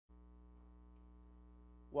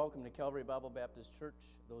Welcome to Calvary Bible Baptist Church,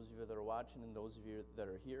 those of you that are watching and those of you that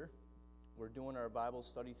are here. We're doing our Bible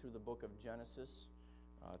study through the book of Genesis.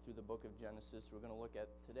 We're going to look at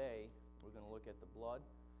today, we're going to look at the blood.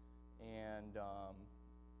 And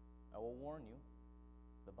I will warn you,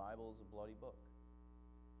 the Bible is a bloody book.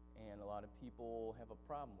 And a lot of people have a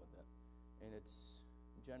problem with it. And it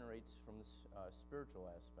generates from this spiritual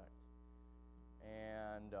aspect.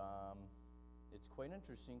 And it's quite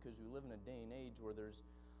interesting because we live in a day and age where there's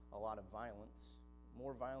a lot of violence.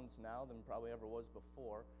 More violence now than probably ever was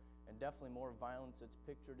before. And definitely more violence that's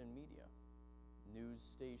pictured in media. News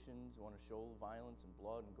stations want to show violence and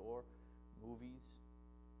blood and gore. Movies.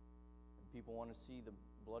 And people want to see the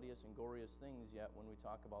bloodiest and goriest things, yet when we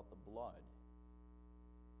talk about the blood,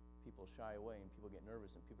 people shy away and people get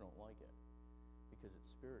nervous and people don't like it because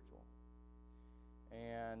it's spiritual.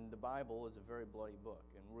 And the Bible is a very bloody book,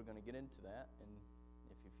 and we're going to get into that. And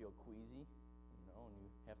if you feel queasy, and you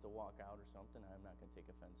have to walk out or something, I'm not going to take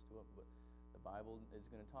offense to it, but the Bible is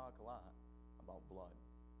going to talk a lot about blood.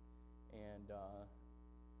 And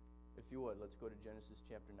if you would, let's go to Genesis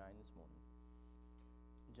chapter 9 this morning.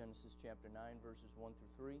 Genesis chapter 9, verses 1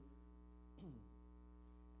 through 3. And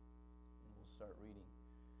we'll start reading.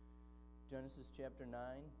 Genesis chapter 9,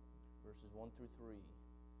 verses 1 through 3.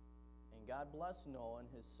 And God blessed Noah and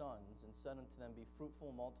his sons, and said unto them, Be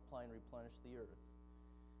fruitful, multiply, and replenish the earth.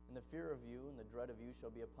 And the fear of you and the dread of you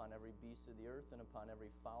shall be upon every beast of the earth, and upon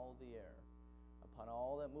every fowl of the air, upon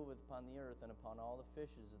all that moveth upon the earth, and upon all the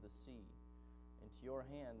fishes of the sea. Into your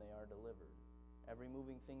hand they are delivered. Every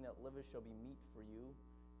moving thing that liveth shall be meat for you,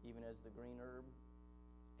 even as the green herb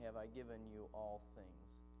have I given you all things.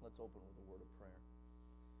 Let's open with a word of prayer.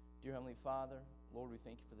 Dear Heavenly Father, Lord, we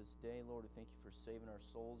thank you for this day. Lord, we thank you for saving our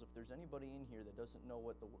souls. If there's anybody in here that doesn't know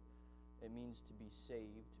what it means to be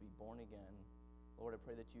saved, to be born again, Lord, I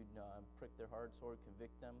pray that you'd prick their hearts, Lord,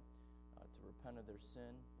 convict them to repent of their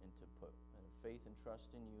sin and to put faith and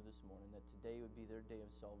trust in you this morning, that today would be their day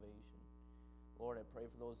of salvation. Lord, I pray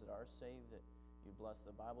for those that are saved, that you'd bless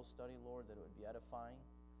the Bible study, Lord, that it would be edifying.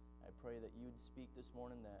 I pray that you'd speak this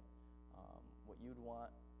morning, that what you'd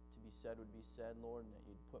want to be said would be said, Lord, and that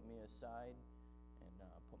you'd put me aside and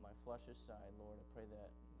put my flesh aside, Lord. I pray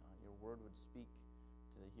that your word would speak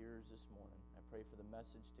to the hearers this morning. I pray for the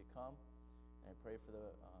message to come, and I pray for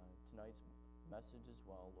the tonight's message as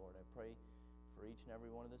well, Lord. I pray for each and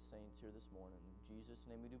every one of the saints here this morning. In Jesus'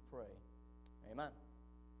 name we do pray. Amen.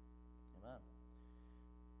 Amen.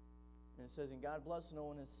 And it says, And God blessed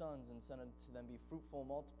Noah and his sons, and said unto them, Be fruitful,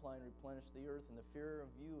 multiply, and replenish the earth, and the fear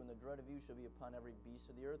of you and the dread of you shall be upon every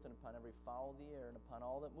beast of the earth, and upon every fowl of the air, and upon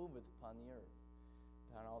all that moveth upon the earth.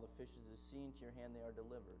 Upon all the fishes of the sea, into your hand they are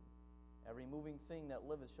delivered. Every moving thing that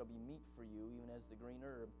liveth shall be meat for you, even as the green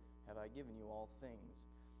herb have I given you all things.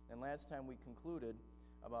 And last time we concluded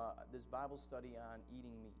about this Bible study on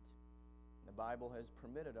eating meat. The Bible has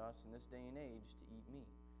permitted us in this day and age to eat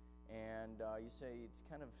meat. And you say it's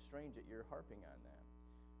kind of strange that you're harping on that.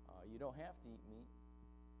 You don't have to eat meat,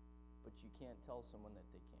 but you can't tell someone that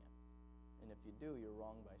they can't. And if you do, you're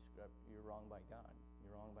wrong by you're wrong by God.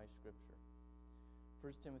 You're wrong by Scripture.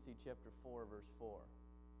 1 Timothy chapter 4, verse 4.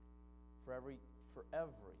 For every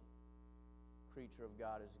creature of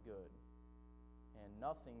God is good, and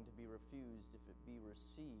nothing to be refused if it be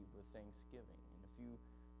received with thanksgiving. And if you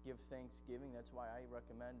give thanksgiving, that's why I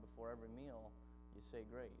recommend before every meal, you say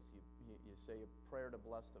grace. You say a prayer to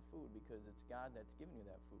bless the food, because it's God that's giving you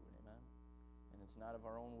that food, amen? And it's not of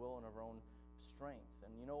our own will and of our own strength.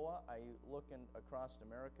 And you know what? I look across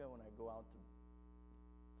America when I go out to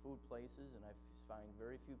food places, and I find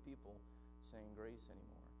very few people saying grace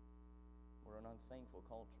anymore. We're an unthankful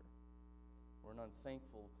culture. We're an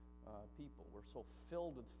unthankful people. We're so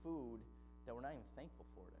filled with food that we're not even thankful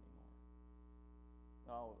for it anymore.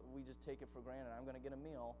 Oh, we just take it for granted. I'm going to get a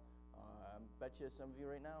meal. I bet you some of you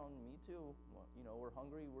right now, and me too, we're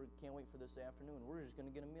hungry. We can't wait for this afternoon. We're just going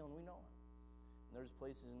to get a meal, and we know it. And there's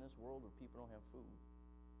places in this world where people don't have food.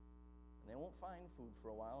 And they won't find food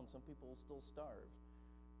for a while, and some people will still starve.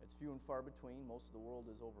 It's few and far between. Most of the world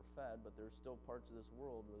is overfed, but there's still parts of this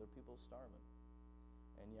world where there are people starving.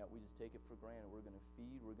 And yet we just take it for granted. We're going to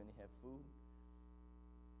feed. We're going to have food.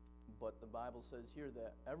 But the Bible says here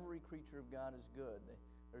that every creature of God is good.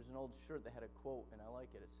 There's an old shirt that had a quote, and I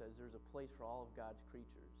like it. It says, There's a place for all of God's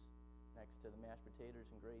creatures, next to the mashed potatoes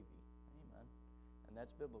and gravy. Amen. And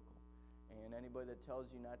that's biblical. And anybody that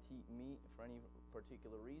tells you not to eat meat for any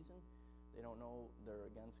particular reason, they don't know they're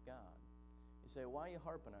against God. You say, why are you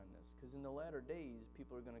harping on this? Because in the latter days,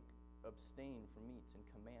 people are going to abstain from meats and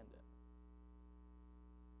command it.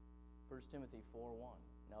 1 Timothy 4:1.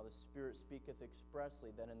 Now the Spirit speaketh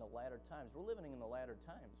expressly that in the latter times, we're living in the latter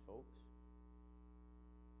times, folks,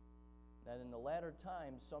 that in the latter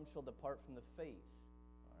times some shall depart from the faith.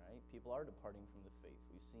 All right, people are departing from the faith.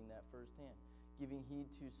 We've seen that firsthand. Giving heed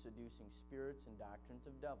to seducing spirits and doctrines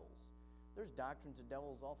of devils. There's doctrines of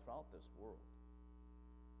devils all throughout this world.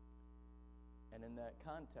 And in that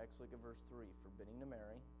context, look at verse 3, forbidding to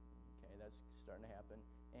marry. Okay, that's starting to happen.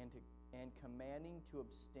 And commanding to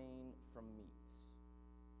abstain from meats.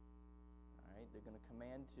 All right, they're going to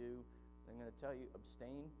they're going to tell you,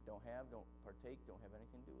 abstain, don't partake, don't have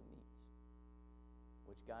anything to do with meats,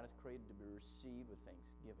 which God hath created to be received with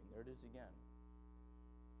thanksgiving. There it is again.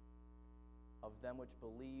 Of them which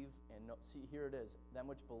believe and know, see, here it is, them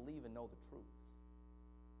which believe and know the truth.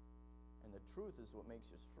 And the truth is what makes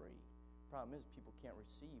us free. The problem is people can't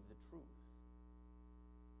receive the truth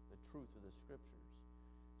of the Scriptures.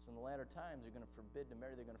 So in the latter times, they're going to forbid to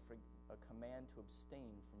marry. They're going to command to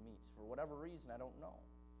abstain from meats. For whatever reason, I don't know.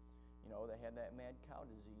 You know, they had that mad cow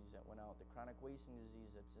disease that went out, the chronic wasting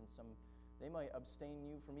disease that's in some, they might abstain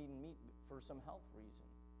you from eating meat for some health reason.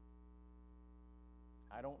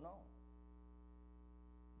 I don't know.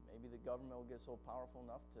 Maybe the government will get so powerful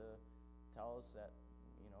enough to tell us that,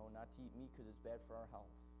 you know, not to eat meat because it's bad for our health.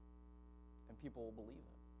 And people will believe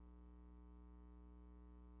it.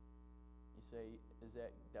 You say, is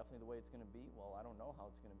that definitely the way it's going to be? Well, I don't know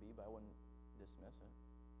how it's going to be, but I wouldn't dismiss it.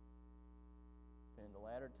 And in the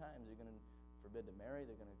latter times, they're going to forbid to marry.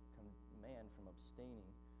 They're going to command from abstaining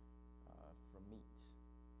from meats,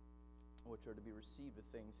 which are to be received with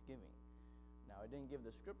thanksgiving. Now, I didn't give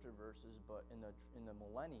the scripture verses, but in the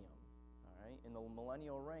millennium, all right, in the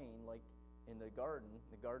millennial reign, like in the Garden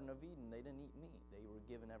of Eden, they didn't eat meat. They were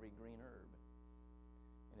given every green herb.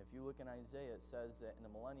 And if you look in Isaiah, it says that in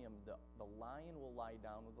the millennium, the lion will lie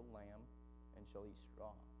down with the lamb and shall eat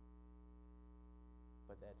straw.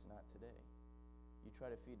 But that's not today. You try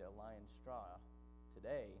to feed a lion straw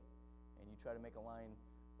today, and you try to make a lion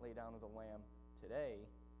lay down with a lamb today,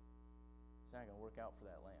 it's not going to work out for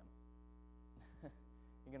that lamb.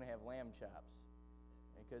 You're going to have lamb chops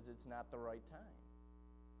because it's not the right time.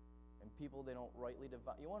 And people, they don't rightly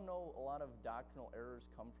divide. You want to know a lot of doctrinal errors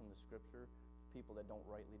come from the Scripture? People that don't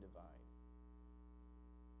rightly divide.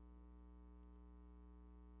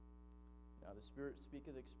 Now the Spirit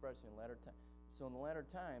speaketh expressly in latter times. So in the latter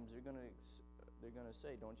times, they're going to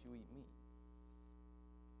say, "Don't you eat meat?"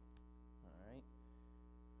 All right.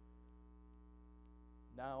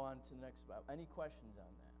 Now on to the next Bible. Any questions on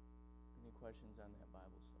that? Any questions on that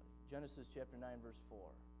Bible study? Genesis chapter 9, verse 4.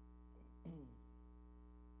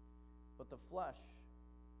 But the flesh,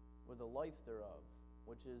 with the life thereof,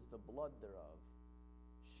 which is the blood thereof,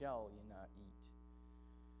 shall ye not eat.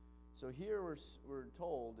 So here we're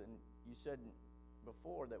told, and you said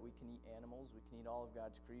before that we can eat animals, we can eat all of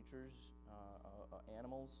God's creatures,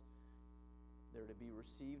 animals. They're to be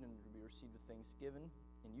received and to be received with thanksgiving.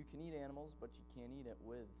 And you can eat animals, but you can't eat it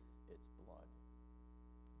with its blood.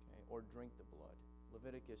 Okay, or drink the blood.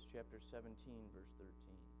 Leviticus chapter 17, verse 13.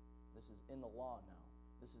 This is in the law now.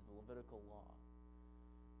 This is the Levitical law.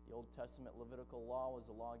 The Old Testament Levitical law was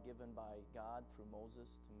a law given by God through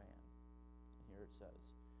Moses to man. And here it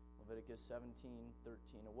says, Leviticus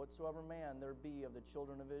 17:13, "And whatsoever man there be of the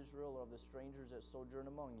children of Israel or of the strangers that sojourn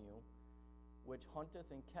among you, which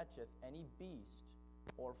hunteth and catcheth any beast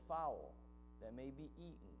or fowl that may be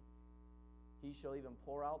eaten, he shall even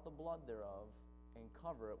pour out the blood thereof and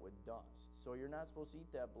cover it with dust." So you're not supposed to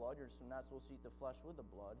eat that blood. You're not supposed to eat the flesh with the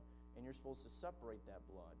blood. And you're supposed to separate that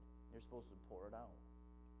blood. You're supposed to pour it out.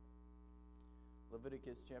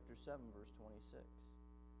 Leviticus chapter 7, verse 26.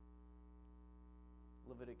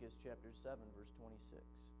 Leviticus chapter 7, verse 26.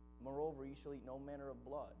 "Moreover, ye shall eat no manner of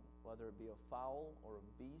blood, whether it be a fowl or a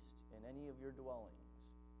beast, in any of your dwellings.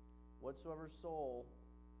 Whatsoever soul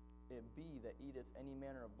it be that eateth any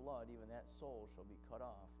manner of blood, even that soul shall be cut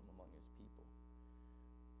off from among his people."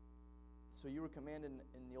 So you were commanded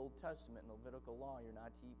in the Old Testament, in the Levitical law, you're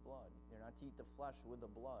not to eat blood. You're not to eat the flesh with the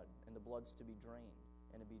blood, and the blood's to be drained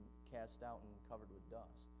and to be cast out and covered with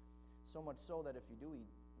dust. So much so that if you do eat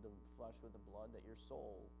the flesh with the blood, that your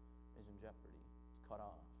soul is in jeopardy. It's cut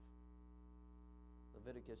off.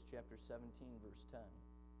 Leviticus chapter 17, verse 10.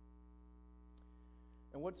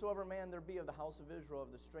 "And whatsoever man there be of the house of Israel,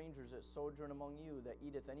 of the strangers that sojourn among you, that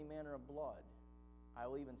eateth any manner of blood, I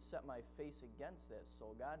will even set my face against that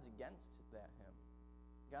soul." God's against him.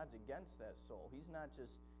 God's against that soul. He's not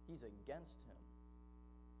just, he's against him.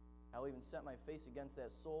 "I will even set my face against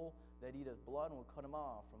that soul that eateth blood, and will cut him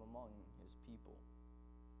off from among his people."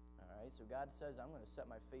 All right, so God says, I'm going to set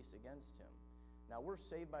my face against him. Now, we're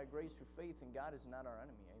saved by grace through faith, and God is not our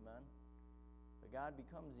enemy. Amen? But That God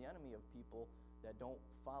becomes the enemy of people that don't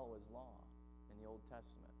follow his law in the Old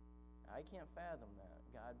Testament. I can't fathom that.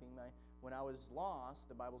 God being when I was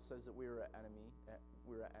lost, the Bible says that we were an enemy.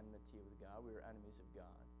 We were at enmity with God. We were enemies of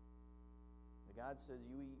God. But God says,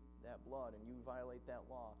 you eat that blood and you violate that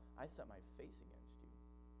law, I set my face against you.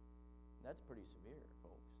 That's pretty severe,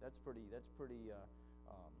 folks. That's pretty real.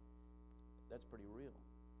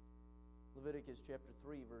 Leviticus chapter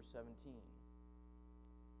 3, verse 17.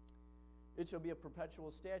 It shall be a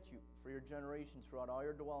perpetual statute for your generations throughout all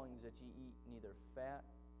your dwellings that ye eat neither fat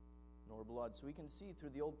nor blood. So we can see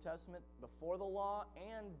through the Old Testament, before the law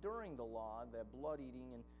and during the law, that blood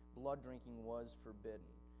eating and blood drinking was forbidden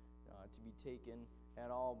to be taken at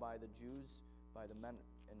all by the Jews, by the men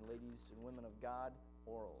and ladies and women of God,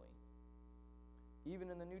 orally. Even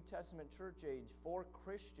in the New Testament church age, for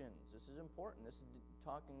Christians, this is important, this is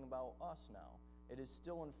talking about us now, it is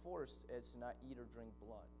still enforced as to not eat or drink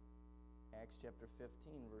blood. Acts chapter 15,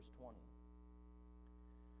 verse 20.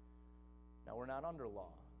 Now we're not under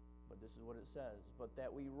law, but this is what it says. But that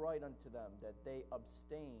we write unto them that they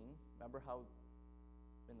abstain. Remember how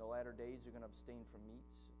in the latter days they're going to abstain from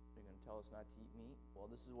meats? They're going to tell us not to eat meat. Well,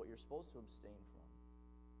 this is what you're supposed to abstain from.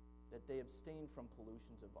 That they abstain from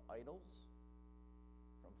pollutions of idols,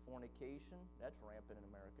 from fornication. That's rampant in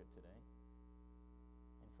America today.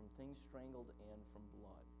 And from things strangled and from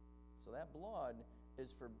blood. So that blood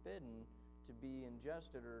is forbidden to be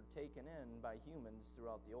ingested or taken in by humans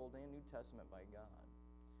throughout the Old and New Testament by God.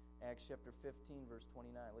 Acts chapter 15, verse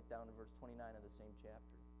 29. Look down to verse 29 of the same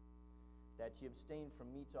chapter. That ye abstain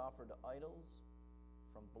from meats offered to idols,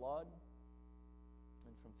 from blood,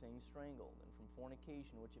 and from things strangled, and from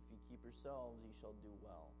fornication, which if ye keep yourselves, ye shall do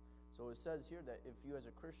well. So it says here that if you as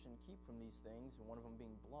a Christian keep from these things, and one of them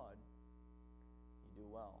being blood, you do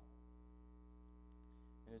well.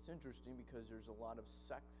 And it's interesting because there's a lot of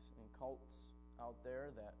sects and cults out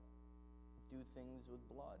there that do things with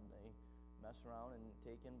blood. They mess around and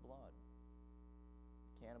take in blood.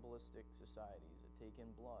 Cannibalistic societies that take in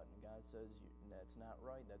blood. And God says, that's not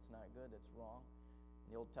right, that's not good, that's wrong.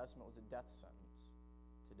 In the Old Testament was a death sentence.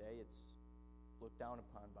 Today it's looked down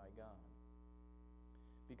upon by God.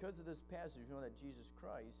 Because of this passage, you know that Jesus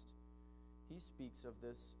Christ, he speaks of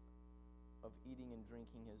this, of eating and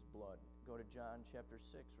drinking his blood. Go to John chapter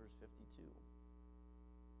 6, verse 52.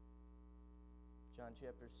 John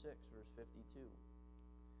chapter 6, verse 52.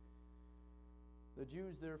 The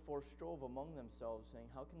Jews therefore strove among themselves, saying,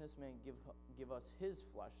 how can this man give us his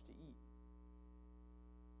flesh to eat?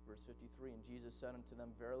 Verse 53, and Jesus said unto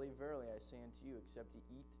them, verily, verily, I say unto you, except ye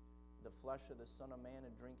eat the flesh of the Son of Man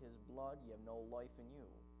and drink his blood, ye have no life in you.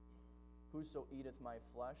 Whoso eateth my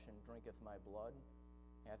flesh and drinketh my blood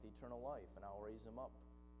hath eternal life, and I will raise him up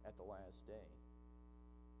at the last day.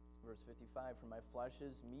 Verse 55, for my flesh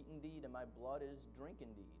is meat indeed, and my blood is drink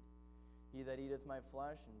indeed. He that eateth my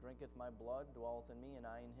flesh and drinketh my blood dwelleth in me, and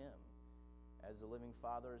I in him. As the living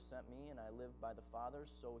Father has sent me, and I live by the Father,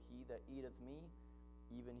 so he that eateth me,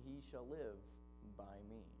 even he shall live by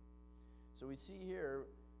me. So we see here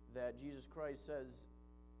that Jesus Christ says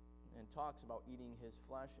and talks about eating his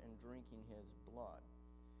flesh and drinking his blood.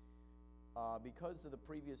 Because of the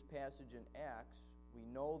previous passage in Acts, we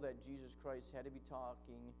know that Jesus Christ had to be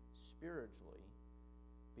talking spiritually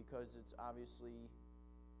because it's obviously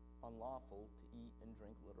unlawful to eat and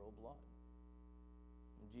drink literal blood.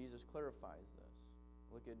 And Jesus clarifies this.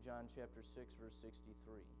 Look at John chapter 6, verse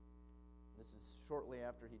 63. This is shortly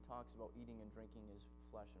after he talks about eating and drinking his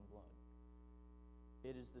flesh and blood.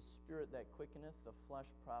 It is the spirit that quickeneth, the flesh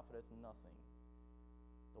profiteth nothing.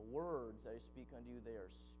 The words that I speak unto you, they are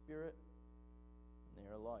spirit and they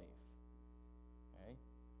are life. Okay?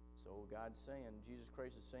 So God's saying, Jesus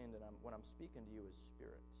Christ is saying that what I'm speaking to you is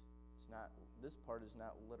spirit. It's not. This part is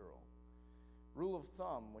not literal. Rule of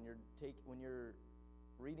thumb: when you're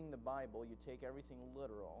reading the Bible, you take everything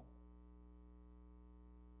literal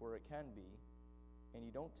where it can be, and you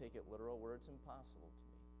don't take it literal where it's impossible to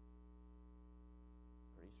be.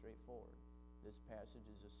 Pretty straightforward. This passage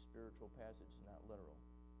is a spiritual passage, not literal.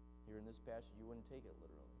 Here in this passage, you wouldn't take it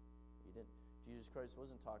literally. You didn't. Jesus Christ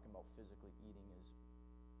wasn't talking about physically eating his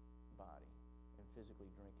body and physically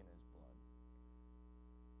drinking his blood.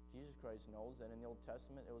 Jesus Christ knows that in the Old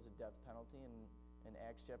Testament it was a death penalty, and in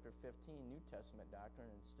Acts chapter 15, New Testament doctrine,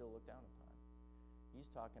 and it's still looked down upon.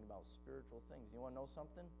 He's talking about spiritual things. You want to know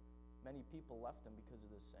something? Many people left him because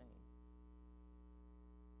of this saying.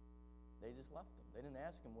 They just left him. They didn't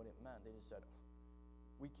ask him what it meant. They just said,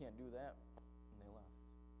 we can't do that, and they left.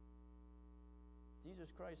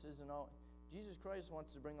 Jesus Christ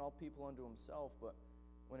wants to bring all people unto himself, but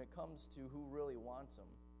when it comes to who really wants him,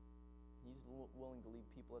 he's willing to leave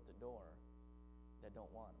people at the door that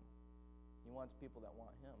don't want him. He wants people that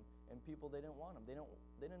want him, and people they didn't want him. They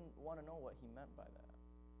didn't want to know what he meant by that.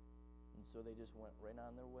 And so they just went right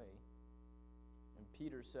on their way. And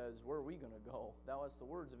Peter says, where are we going to go? Thou hast the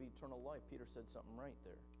words of eternal life. Peter said something right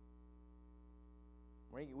there.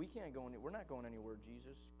 We can't go we're not going anywhere,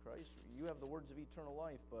 Jesus Christ. You have the words of eternal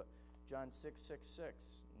life, but John 6:6,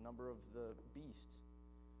 number of the beast,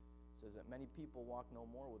 says that many people walk no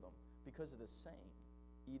more with him because of the same,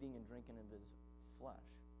 eating and drinking of his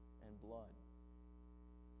flesh and blood.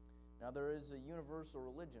 Now there is a universal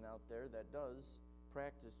religion out there that does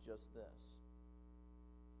practice just this.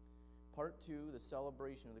 Part 2, the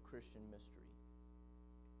celebration of the Christian mystery.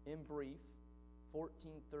 In brief,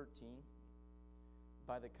 14:13,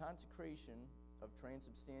 by the consecration of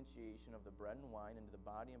transubstantiation of the bread and wine into the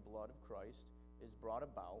body and blood of Christ is brought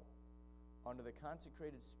about under the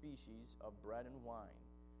consecrated species of bread and wine.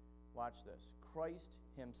 Watch this. Christ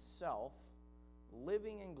himself,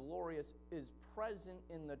 living and glorious, is present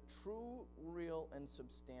in the true, real, and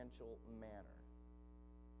substantial manner.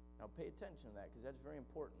 Now pay attention to that, because that's very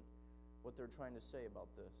important, what they're trying to say about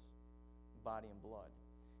this body and blood.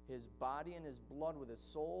 His body and his blood with his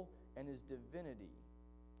soul and his divinity.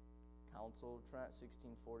 Council of Trent,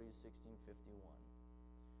 1640 to 1651.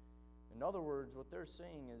 In other words, what they're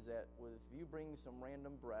saying is that if you bring some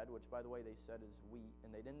random bread, which by the way they said is wheat,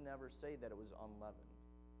 and they didn't ever say that it was unleavened.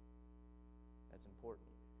 That's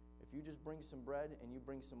important. If you just bring some bread and you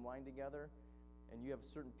bring some wine together, and you have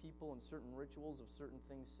certain people and certain rituals of certain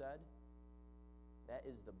things said, that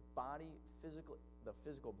is the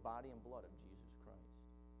physical body and blood of Jesus Christ.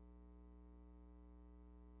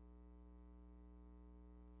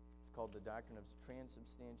 It's called the doctrine of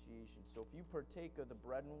transubstantiation. So if you partake of the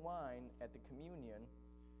bread and wine at the communion,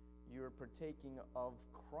 you're partaking of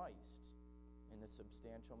Christ in a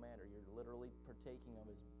substantial manner. You're literally partaking of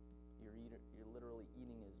you're literally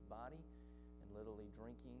eating his body and literally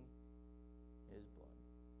drinking his blood.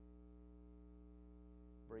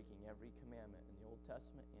 Breaking every commandment in the Old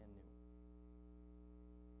Testament and New.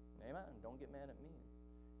 Amen. Don't get mad at me.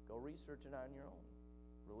 Go research it on your own.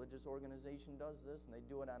 Religious organization does this, and they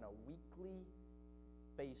do it on a weekly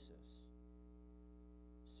basis.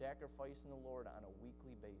 Sacrificing the Lord on a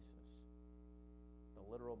weekly basis. The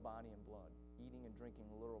literal body and blood. Eating and drinking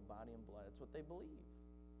the literal body and blood. That's what they believe.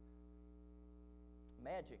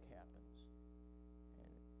 Magic happens.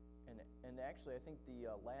 And actually, I think the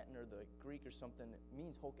Latin or the Greek or something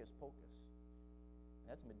means hocus pocus.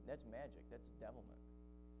 That's magic. That's devilment.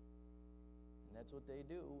 And that's what they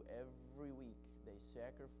do every week.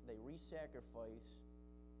 They re-sacrifice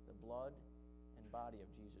the blood and body of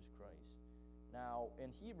Jesus Christ. Now, in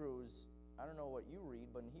Hebrews, I don't know what you read,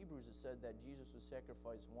 but in Hebrews it said that Jesus was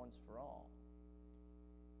sacrificed once for all.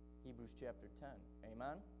 Hebrews chapter 10.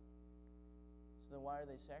 Amen? So then why are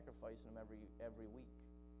they sacrificing him every week?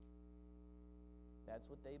 That's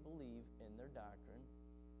what they believe in their doctrine.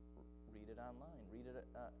 Read it online.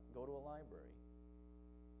 Go to a library.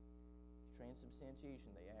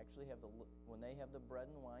 Transubstantiation. They actually have when they have the bread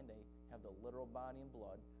and wine, they have the literal body and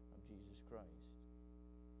blood of Jesus Christ.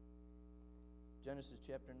 Genesis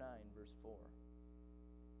chapter 9, verse 4.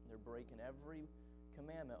 They're breaking every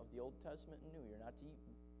commandment of the Old Testament and New. You're not to eat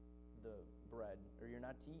the bread, or you're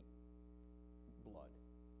not to eat blood,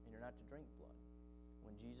 and you're not to drink blood.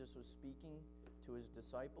 When Jesus was speaking to his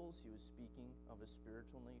disciples, he was speaking of a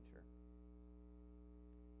spiritual nature.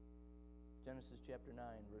 Genesis chapter 9,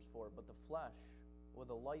 verse 4. But the flesh with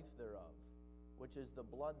the life thereof, which is the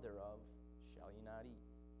blood thereof, shall ye not eat.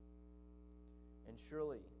 And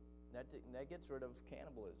surely, that gets rid of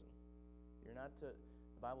cannibalism. You're not to,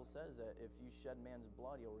 the Bible says that if you shed man's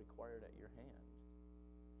blood, you'll require it at your hand.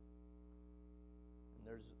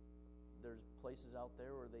 And there's places out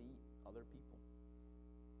there where they eat other people.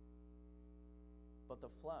 But the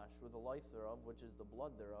flesh with the life thereof, which is the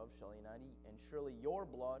blood thereof, shall ye not eat. And surely your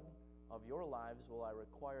blood of your lives will I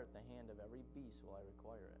require at the hand of every beast will I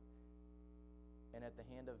require it. And at the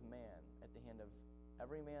hand of man, at the hand of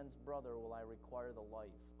every man's brother will I require the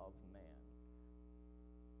life of man.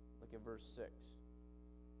 Look at verse 6.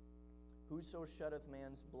 Whoso sheddeth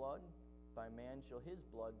man's blood, by man shall his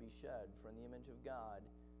blood be shed, for in the image of God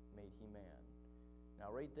made he man.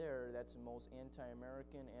 Now right there, that's the most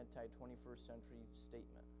anti-American, anti-21st century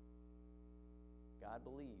statement. God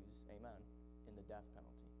believes, amen, in the death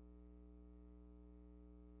penalty.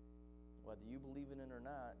 Whether you believe in it or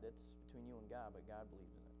not, that's between you and God, but God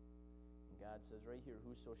believes in it. And God says right here,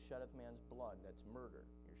 whoso sheddeth man's blood, that's murder.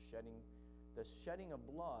 The shedding of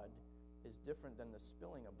blood is different than the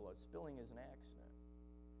spilling of blood. Spilling is an accident.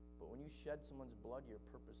 But when you shed someone's blood, you're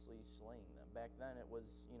purposely slaying them. Back then it was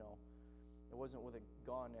It wasn't with a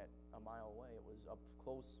gun at a mile away. It was up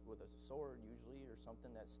close with a sword usually, or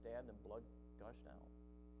something that stabbed and blood gushed out.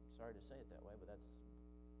 I'm sorry to say it that way, but that's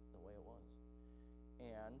the way it was.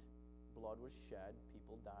 And blood was shed,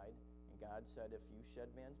 people died, and God said, if you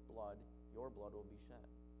shed man's blood, your blood will be shed.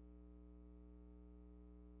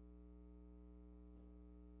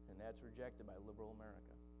 And that's rejected by liberal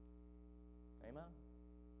America. Amen?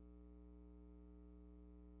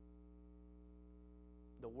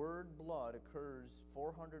 The word blood occurs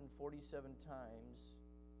 447 times.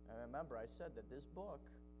 And remember, I said that this book,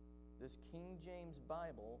 this King James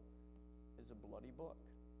Bible, is a bloody book.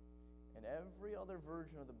 And every other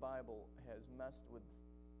version of the Bible has messed with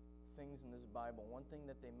things in this Bible. One thing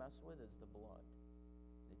that they mess with is the blood.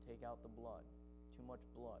 They take out the blood. Too much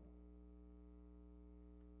blood.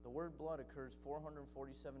 The word blood occurs 447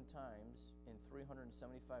 times in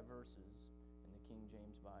 375 verses in the King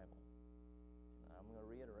James Bible. I'm going to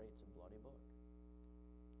reiterate, it's a bloody book.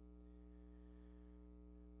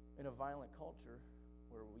 In a violent culture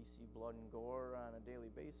where we see blood and gore on a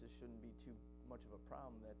daily basis, shouldn't be too much of a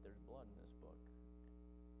problem that there's blood in this book.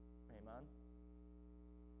 Amen?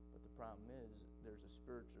 But the problem is there's a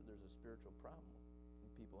spiritual problem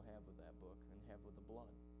that people have with that book and have with the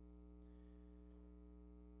blood.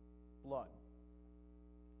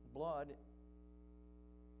 Blood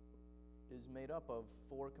is made up of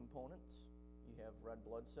 4 components. You have red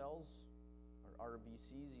blood cells, or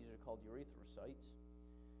RBCs. These are called erythrocytes.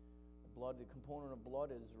 The component of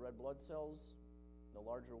blood is red blood cells, the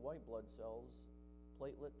larger white blood cells,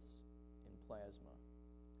 platelets, and plasma.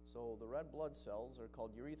 So the red blood cells are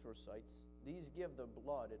called erythrocytes. These give the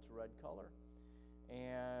blood its red color,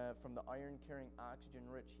 and from the iron-carrying,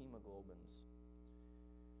 oxygen-rich hemoglobins.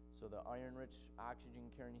 So the iron-rich,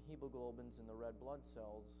 oxygen-carrying hemoglobins in the red blood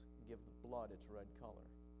cells give the blood its red color.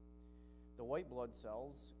 The white blood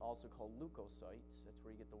cells, also called leukocytes, that's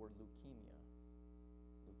where you get the word leukemia.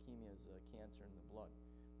 Leukemia is a cancer in the blood.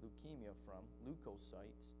 Leukemia from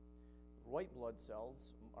leukocytes. White blood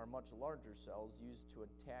cells are much larger cells used to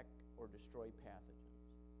attack or destroy pathogens.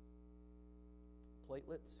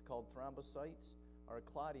 Platelets, called thrombocytes, are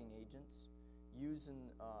clotting agents used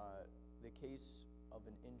in the case of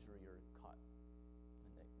an injury or a cut.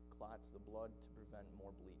 And it clots the blood to prevent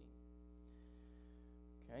more bleeding.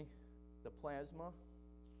 Okay? The plasma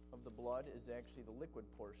of the blood is actually the liquid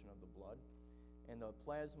portion of the blood. And the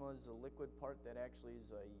plasma is the liquid part that actually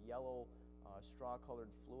is a yellow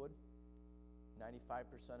straw-colored fluid.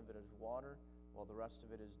 95% of it is water, while the rest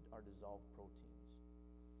of it are dissolved proteins.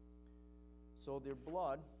 So their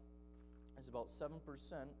blood is about 7%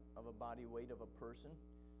 of a body weight of a person.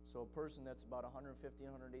 So a person that's about 150,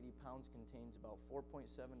 180 pounds contains about 4.7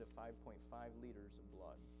 to 5.5 liters of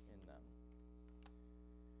blood in them.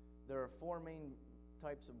 There are 4 main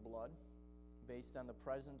types of blood based on the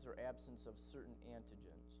presence or absence of certain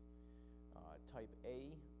antigens. Type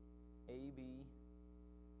A, AB,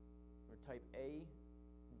 or type A,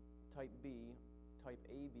 type B, type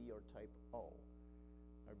AB, or type O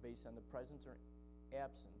are based on the presence or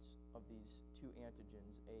absence of these 2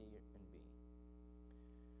 antigens, A and B.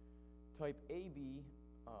 Type AB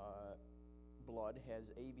blood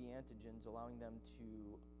has AB antigens, allowing them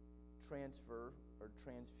to transfer or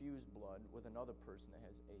transfuse blood with another person that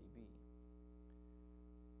has AB.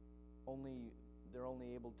 They're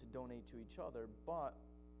only able to donate to each other, but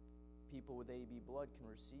people with AB blood can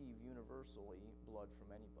receive universally blood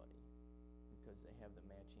from anybody because they have the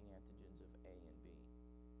matching antigens of A and B.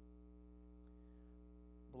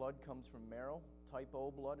 Blood comes from marrow. Type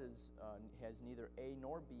O blood has neither A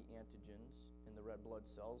nor B antigens in the red blood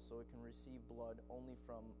cells, so it can receive blood only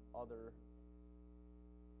from other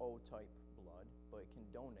O-type blood, but it can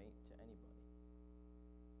donate to anybody.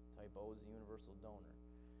 Type O is the universal donor.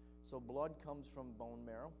 So blood comes from bone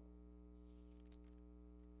marrow.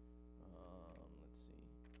 Let's see.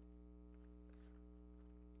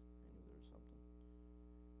 I knew there was something.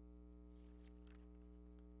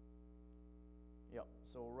 Yep,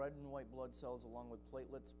 so red and white blood cells along with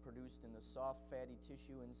platelets produced in the soft fatty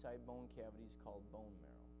tissue inside bone cavities called bone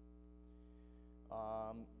marrow.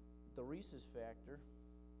 The rhesus factor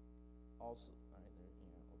also, all right, okay,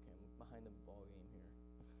 I'm behind the ball game here.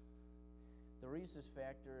 The rhesus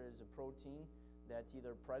factor is a protein that's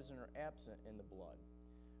either present or absent in the blood,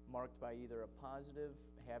 marked by either a positive,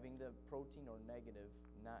 having the protein, or negative,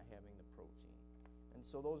 not having the protein. And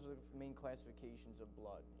so those are the main classifications of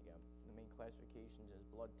blood. You got the main classifications as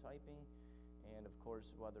blood typing, and of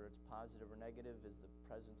course, whether it's positive or negative is the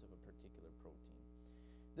presence of a particular protein.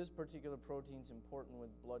 This particular protein is important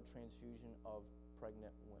with blood transfusion of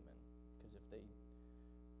pregnant women, because if they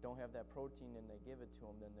don't have that protein and they give it to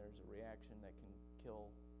them, then there's a reaction that can kill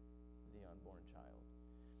the unborn child.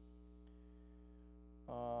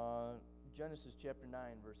 Genesis chapter 9,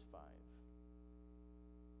 verse 5.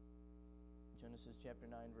 Genesis chapter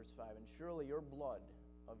 9, verse 5. And surely your blood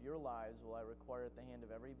of your lives will I require at the hand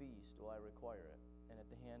of every beast, will I require it, and at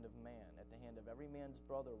the hand of man, at the hand of every man's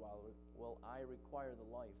brother will I require the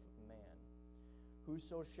life of man.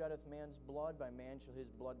 Whoso sheddeth man's blood, by man shall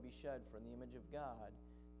his blood be shed, for in the image of God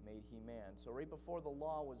made he man. So right before the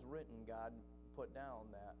law was written, God put down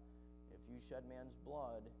that if you shed man's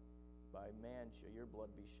blood, by man shall your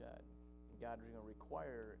blood be shed. And God is going to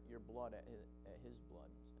require your blood at his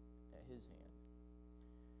hand.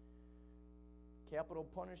 Capital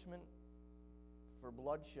punishment for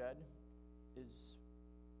bloodshed is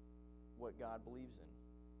what God believes in.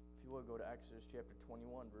 If you will, go to Exodus chapter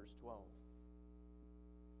 21, verse 12.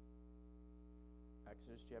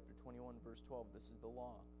 Exodus chapter 21, verse 12. This is the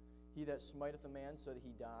law. He that smiteth a man so that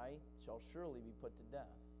he die shall surely be put to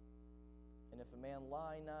death. And if a man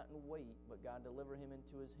lie not in wait, but God deliver him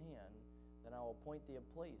into his hand, then I will appoint thee a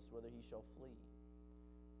place whither he shall flee.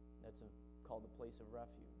 That's called the place of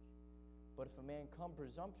refuge. But if a man come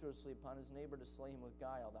presumptuously upon his neighbor to slay him with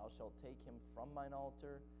guile, thou shalt take him from mine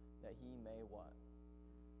altar, that he may what?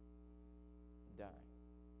 Die.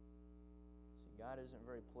 See, God isn't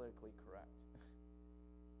very politically correct.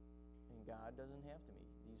 And God doesn't have to be.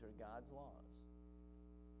 These are God's laws.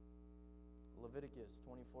 Leviticus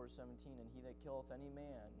 24:17, and he that killeth any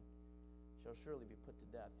man shall surely be put to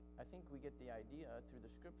death. I think we get the idea through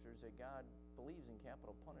the scriptures that God believes in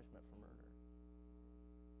capital punishment for murder.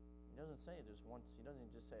 He doesn't say it just once. He doesn't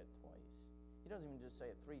even just say it twice. He doesn't even just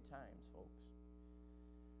say it 3 times, folks.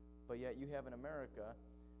 But yet you have in America,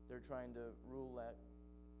 they're trying to rule that,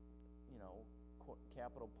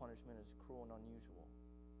 capital punishment is cruel and unusual.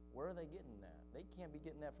 Where are they getting that? They can't be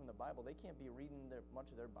getting that from the Bible. They can't be reading much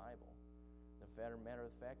of their Bible. The matter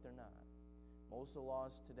of fact, they're not. Most of the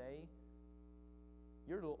laws today,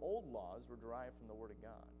 your old laws were derived from the Word of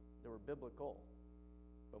God. They were biblical.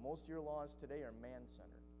 But most of your laws today are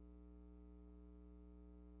man-centered.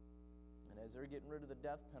 And as they're getting rid of the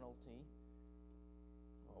death penalty,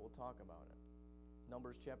 well, we'll talk about it.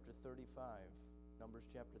 Numbers chapter 35. Numbers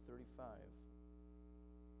chapter 35.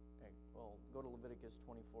 Okay, well, go to Leviticus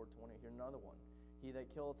 24:20. Here another one. He that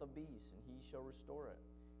killeth a beast, and he shall restore it.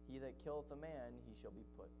 He that killeth a man, he shall be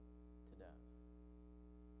put to death.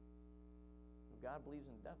 If God believes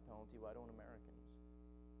in the death penalty, why don't Americans?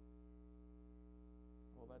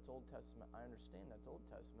 Well, that's Old Testament. I understand that's Old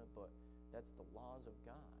Testament, but that's the laws of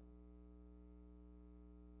God.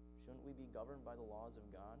 Shouldn't we be governed by the laws of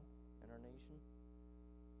God in our nation?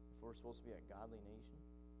 If we're supposed to be a godly nation?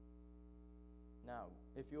 Now,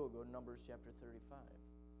 if you will, go to Numbers chapter 35.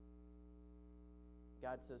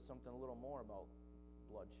 God says something a little more about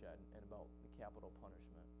bloodshed and about the capital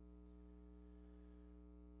punishment.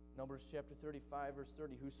 Numbers chapter 35, verse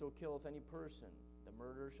 30. Whoso killeth any person, the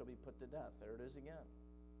murderer shall be put to death. There it is again.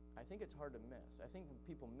 I think it's hard to miss. I think when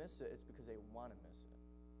people miss it, it's because they want to miss it.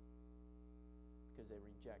 Because they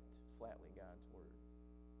reject flatly God's word.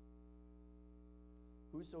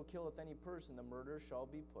 Whoso killeth any person, the murderer shall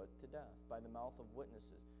be put to death by the mouth of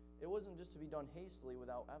witnesses. It wasn't just to be done hastily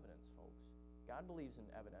without evidence, folks. God believes in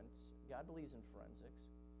evidence. God believes in forensics.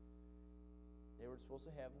 They were supposed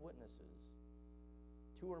to have witnesses.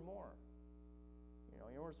 2 or more.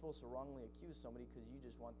 You weren't supposed to wrongly accuse somebody because you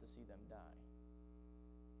just want to see them die.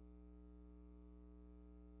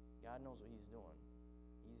 God knows what he's doing.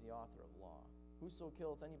 He's the author of law. Whoso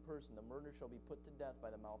killeth any person, the murderer shall be put to death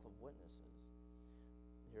by the mouth of witnesses.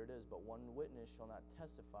 Here it is, but one witness shall not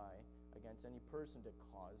testify against any person to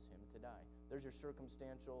cause him to die. There's your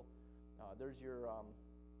circumstantial, there's your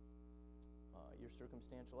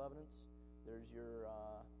circumstantial evidence.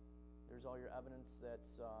 There's all your evidence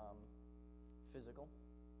that's physical.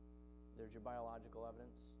 There's your biological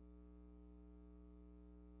evidence.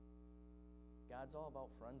 God's all about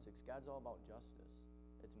forensics. God's all about justice.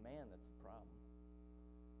 It's man that's the problem.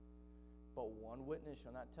 But one witness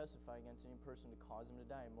shall not testify against any person to cause him to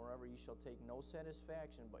die. Moreover, ye shall take no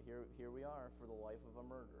satisfaction, but here we are, for the life of a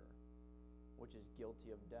murderer, which is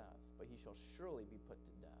guilty of death. But he shall surely be put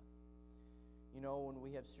to death. When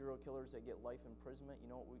we have serial killers that get life imprisonment, you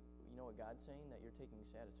know what God's saying? That you're taking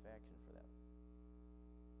satisfaction for that.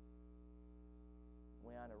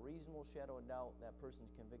 When on a reasonable shadow of doubt that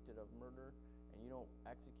person's convicted of murder and you don't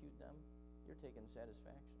execute them, you're taking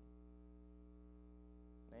satisfaction.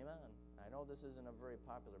 Amen. I know this isn't a very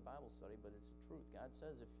popular Bible study, but it's the truth. God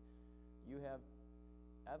says if you have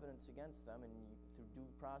evidence against them and through due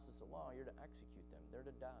process of law, you're to execute them. They're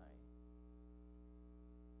to die.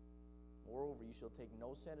 Moreover, you shall take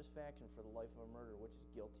no satisfaction for the life of a murderer, which is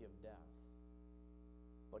guilty of death,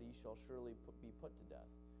 but he shall surely be put to death.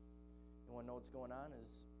 You want to know what's going on?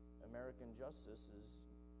 Is American justice is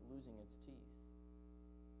losing its teeth.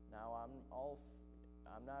 Now, I'm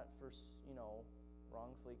not for,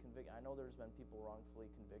 wrongfully convicted. I know there's been people wrongfully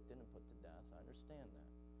convicted and put to death. I understand that.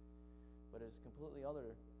 But it's completely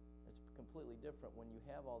different when you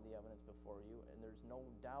have all the evidence before you and there's no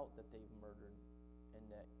doubt that they've murdered and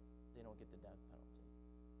that they don't get the death penalty.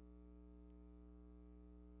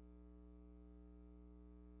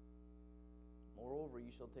 Moreover,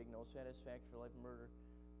 you shall take no satisfaction for life of murder,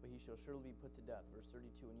 but he shall surely be put to death. Verse 32,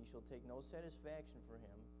 and you shall take no satisfaction for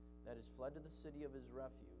him that is fled to the city of his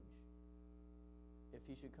refuge, if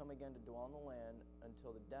he should come again to dwell in the land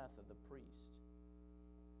until the death of the priest.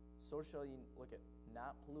 So shall ye,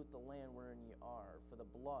 not pollute the land wherein ye are, for the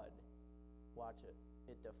blood, watch it,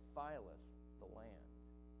 it defileth the land.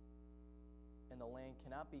 And the land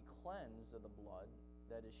cannot be cleansed of the blood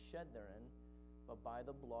that is shed therein, but by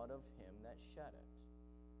the blood of him that shed it.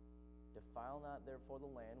 Defile not therefore the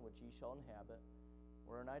land which ye shall inhabit,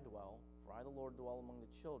 wherein I dwell, for I the Lord dwell among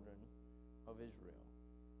the children of Israel.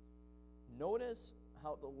 Notice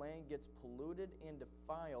how the land gets polluted and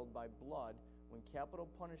defiled by blood when capital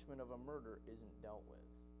punishment of a murder isn't dealt with.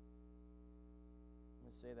 I'm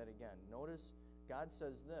going to say that again. Notice God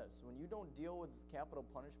says this: when you don't deal with capital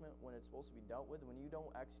punishment when it's supposed to be dealt with, when you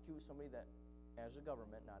don't execute somebody that, as a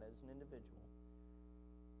government, not as an individual,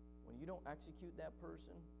 when you don't execute that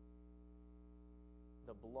person,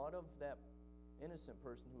 the blood of that innocent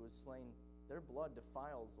person who was slain, their blood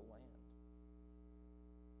defiles the land.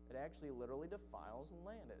 It actually literally defiles the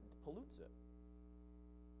land. It pollutes it.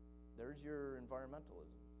 There's your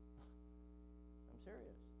environmentalism. I'm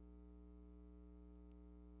serious.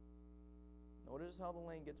 Notice how the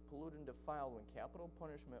land gets polluted and defiled when capital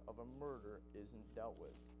punishment of a murder isn't dealt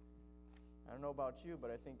with. I don't know about you, but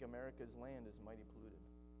I think America's land is mighty polluted.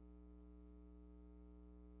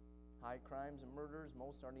 High crimes and murders,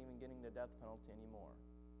 most aren't even getting the death penalty anymore,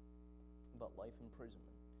 but life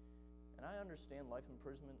imprisonment. And I understand life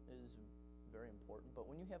imprisonment is very important, but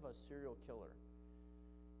when you have a serial killer,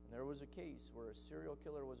 and there was a case where a serial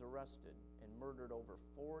killer was arrested and murdered over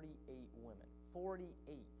 48 women, 48.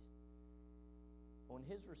 When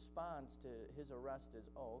his response to his arrest is,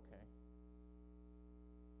 oh, okay,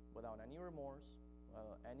 without any remorse,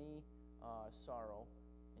 any sorrow,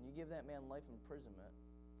 and you give that man life imprisonment,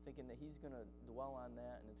 thinking that he's going to dwell on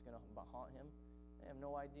that and it's going to haunt him, they have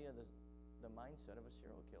no idea the mindset of a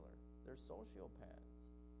serial killer. They're sociopaths.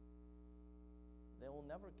 They will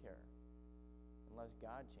never care unless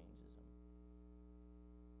God changes them.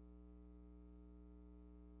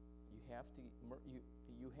 You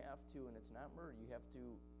have to, and it's not murder, you have to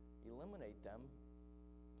eliminate them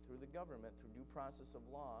through the government, through due process of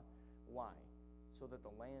law. Why? So that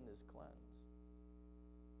the land is cleansed.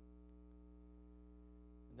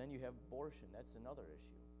 And then you have abortion. That's another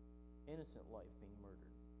issue. Innocent life being murdered.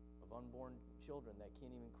 Unborn children that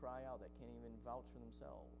can't even cry out, that can't even vouch for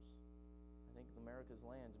themselves. I think America's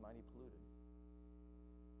land is mighty polluted.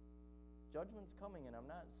 Judgment's coming, and I'm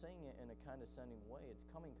not saying it in a condescending way. It's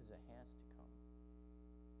coming because it has to come.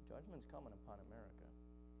 Judgment's coming upon America.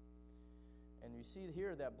 And you see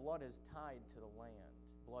here that blood is tied to the land.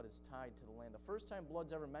 Blood is tied to the land. The first time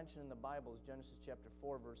blood's ever mentioned in the Bible is Genesis chapter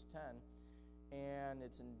 4, verse 10, and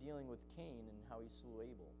it's in dealing with Cain and how he slew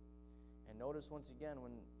Abel. And notice once again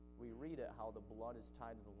when we read it, how the blood is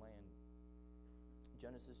tied to the land.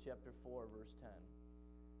 Genesis chapter 4, verse 10.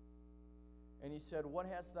 And he said, what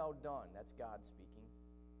hast thou done? That's God speaking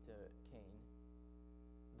to Cain.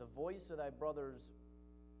 The voice of thy brother's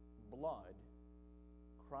blood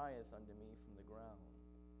crieth unto me from the ground.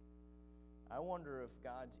 I wonder if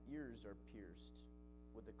God's ears are pierced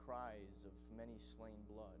with the cries of many slain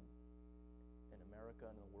blood in America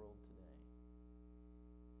and the world today.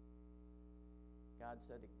 God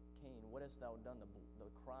said to Cain, what hast thou done? The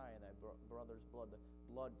cry of thy brother's blood, the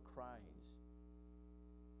blood cries.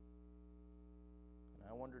 And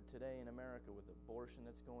I wonder today in America, with the abortion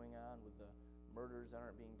that's going on, with the murders that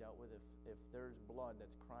aren't being dealt with, if there's blood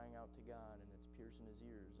that's crying out to God and it's piercing his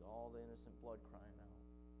ears, all the innocent blood crying out.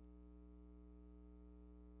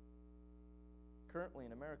 Currently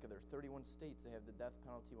in America, there are 31 states that have the death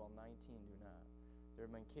penalty while 19 do not. There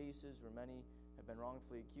have been cases where many have been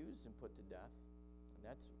wrongfully accused and put to death.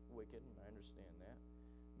 That's wicked, and I understand that.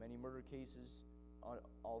 Many murder cases,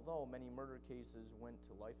 although many murder cases went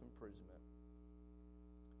to life imprisonment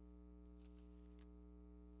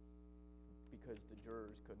because the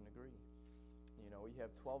jurors couldn't agree. You know, you have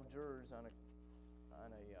 12 jurors on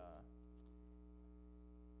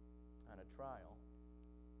on a trial.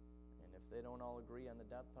 And if they don't all agree on the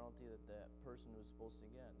death penalty that that person was supposed to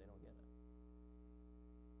get, they don't get it.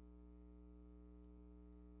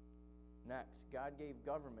 Next, God gave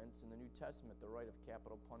governments in the New Testament the right of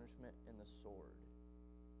capital punishment and the sword.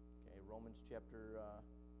 Okay, Romans chapter,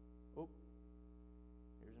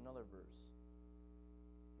 here's another verse.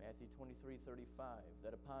 Matthew 23:35,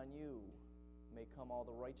 that upon you may come all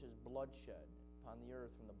the righteous bloodshed upon the earth,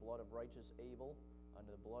 from the blood of righteous Abel unto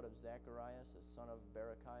the blood of Zacharias, the son of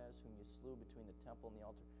Barachias, whom you slew between the temple and the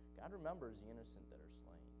altar. God remembers the innocent that are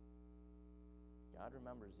slain. God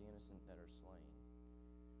remembers the innocent that are slain.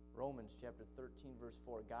 Romans chapter 13, verse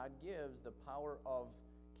 4, God gives the power of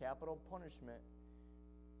capital punishment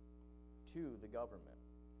to the government.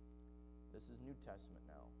 This is New Testament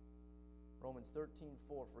now. Romans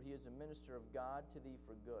 13:4, for he is a minister of God to thee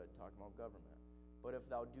for good, talking about government. But if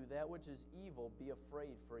thou do that which is evil, be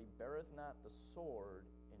afraid, for he beareth not the sword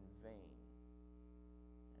in vain.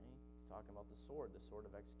 Okay? It's talking about the sword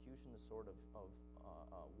of execution, the sword of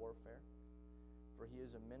warfare. For he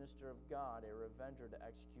is a minister of God, a revenger to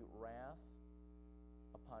execute wrath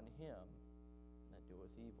upon him that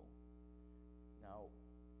doeth evil. Now,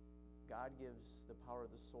 God gives the power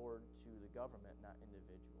of the sword to the government, not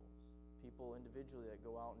individuals. People individually that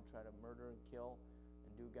go out and try to murder and kill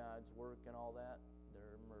and do God's work and all that,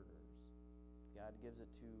 they're murderers. God gives it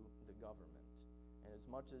to the government. And as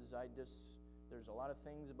much as there's a lot of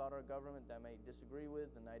things about our government that I may disagree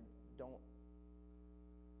with, and I don't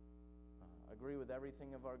agree with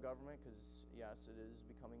everything of our government, because yes, it is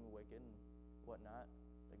becoming wicked and whatnot.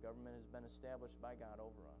 The government has been established by God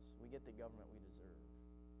over us. We get the government we deserve.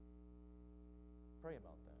 Pray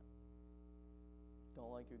about that.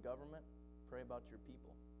 Don't like your government? Pray about your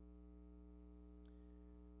people.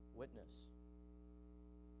 Witness.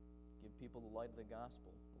 Give people the light of the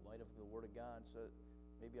gospel, the light of the Word of God, so that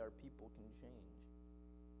maybe our people can change.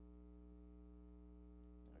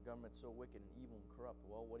 Our government's so wicked and evil and corrupt.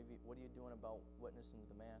 Well, what are you doing about witnessing to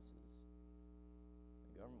the masses?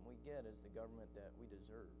 The government we get is the government that we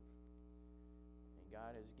deserve. And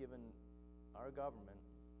God has given our government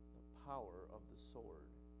the power of the sword.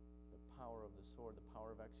 The power of the sword, the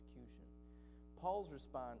power of execution. Paul's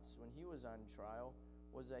response when he was on trial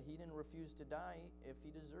was that he didn't refuse to die if he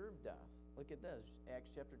deserved death. Look at this,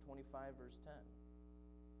 Acts chapter 25, verse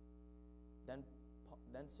 10.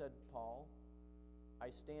 Then said Paul, I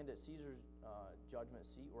stand at Caesar's judgment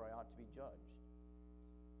seat where I ought to be judged.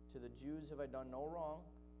 To the Jews have I done no wrong,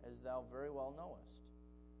 as thou very well knowest.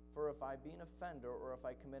 For if I be an offender, or if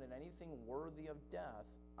I committed anything worthy of death,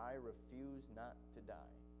 I refuse not to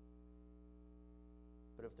die.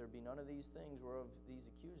 But if there be none of these things whereof these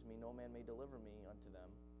accuse me, no man may deliver me unto them.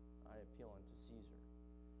 I appeal unto Caesar.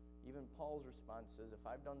 Even Paul's response says, if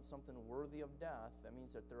I've done something worthy of death, that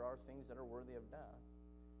means that there are things that are worthy of death.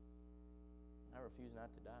 I refuse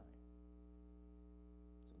not to die.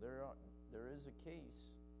 So there is a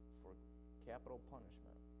case for capital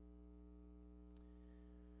punishment.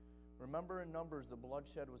 Remember in Numbers, the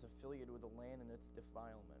bloodshed was affiliated with the land and its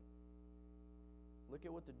defilement. Look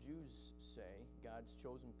at what the Jews say, God's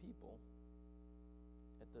chosen people,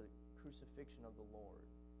 at the crucifixion of the Lord.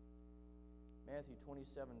 Matthew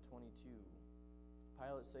 27:22.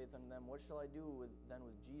 Pilate saith unto them, what shall I do then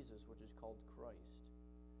with Jesus, which is called Christ?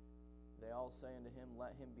 They all say unto him,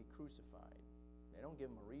 let him be crucified. They don't give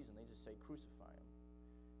him a reason, they just say, crucify him.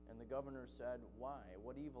 And the governor said, why?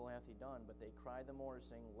 What evil hath he done? But they cried the more,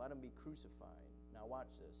 saying, let him be crucified. Now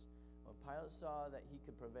watch this. When Pilate saw that he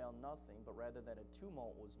could prevail nothing, but rather that a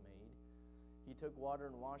tumult was made, he took water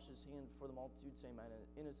and washed his hands before the multitude, saying, I am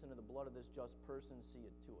innocent of the blood of this just person, see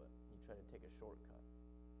it to it. He tried to take a shortcut.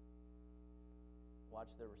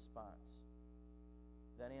 Watch their response.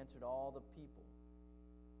 Then answered all the people,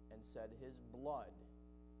 and said, his blood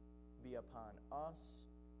be upon us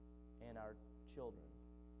and our children.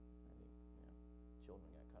 I think, children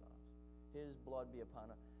got cut off. His blood be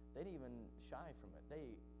upon us. They didn't even shy from it. They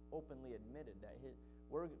openly admitted that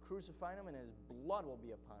we're crucifying him and his blood will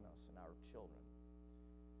be upon us and our children.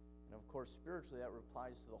 And of course, spiritually, that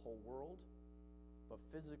applies to the whole world, but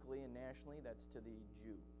physically and nationally, that's to the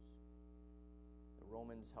Jews. The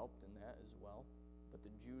Romans helped in that as well. But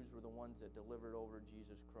the Jews were the ones that delivered over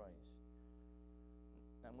Jesus Christ.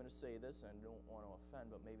 Now, I'm going to say this, and I don't want to offend,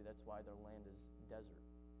 but maybe that's why their land is desert.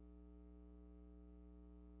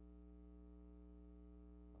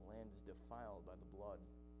 The land is defiled by the blood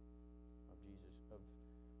of Jesus,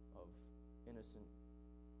 of innocent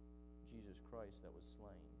Jesus Christ that was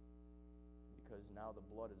slain. Because now the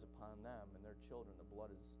blood is upon them and their children. The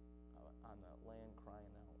blood is on that land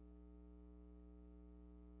crying out.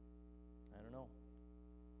 I don't know.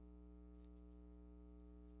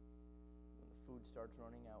 food starts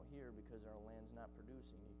running out here because our land's not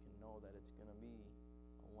producing, you can know that it's going to be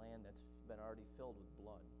a land that's been already filled with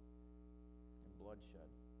blood and bloodshed.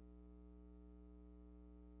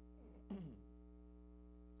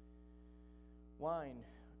 Wine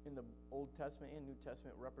in the Old Testament and New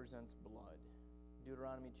Testament represents blood.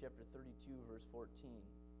 Deuteronomy chapter 32, verse 14.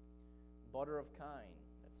 Butter of kine,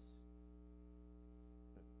 that's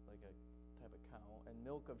like a type of cow, and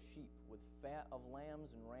milk of sheep, with fat of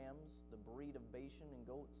lambs and rams, the breed of Bashan and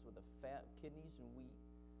goats, with the fat of kidneys and wheat.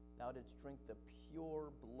 Thou didst drink the pure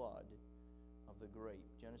blood of the grape.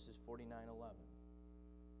 Genesis 49:11.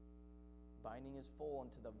 Binding his foal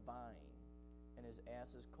unto the vine, and his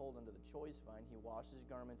ass is cold unto the choice vine. He washes his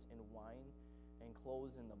garments in wine and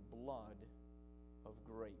clothes in the blood of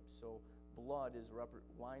grapes. So wine is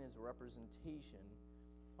a representation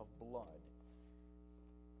of blood.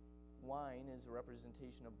 Wine is a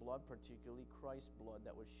representation of blood, particularly Christ's blood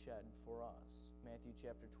that was shed for us. Matthew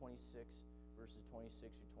chapter 26, verses 26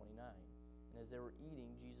 through 29. And as they were eating,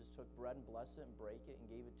 Jesus took bread and blessed it and brake it and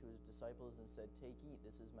gave it to his disciples and said, Take, eat,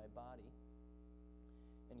 this is my body.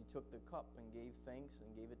 And he took the cup and gave thanks and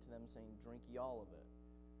gave it to them, saying, Drink ye all of it.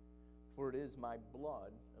 For it is my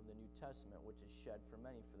blood of the New Testament, which is shed for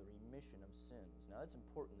many for the remission of sins. Now that's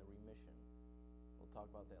important, the remission. We'll talk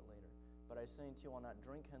about that later. But I say unto you, I'll not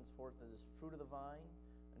drink henceforth of this fruit of the vine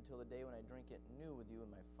until the day when I drink it new with you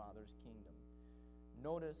in my Father's kingdom.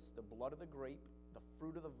 Notice the blood of the grape, the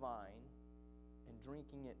fruit of the vine, and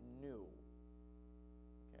drinking it new.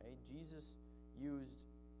 Okay, Jesus used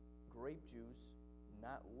grape juice,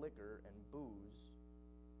 not liquor and booze,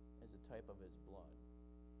 as a type of his blood.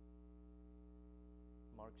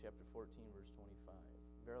 Mark chapter 14, verse 25.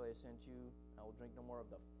 Verily I say unto you, I will drink no more of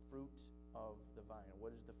the fruit of the vine.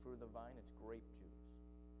 What is the fruit of the vine? It's grape juice.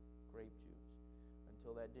 Grape juice.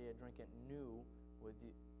 Until that day I drink it new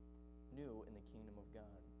in the kingdom of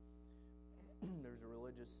God. There's a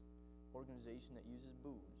religious organization that uses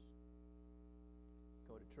booze.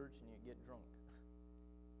 Go to church and you get drunk.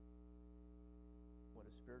 What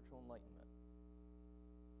a spiritual enlightenment.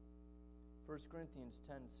 1 Corinthians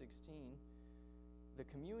 10:16. The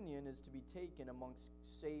communion is to be taken amongst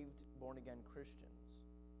saved, born-again Christians.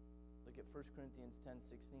 Look at 1 Corinthians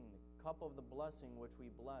 10:16. The cup of the blessing which we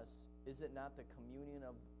bless, is it not the communion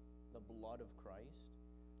of the blood of Christ?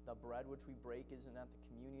 The bread which we break, is it not the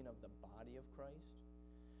communion of the body of Christ?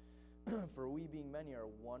 For we being many are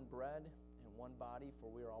one bread and one body, for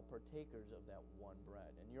we are all partakers of that one bread.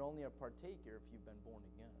 And you're only a partaker if you've been born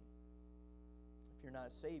again. If you're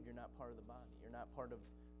not saved, you're not part of the body. You're not part of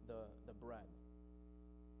the bread.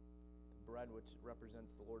 The bread which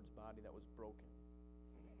represents the Lord's body that was broken.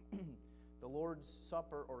 The Lord's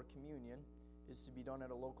Supper or communion is to be done at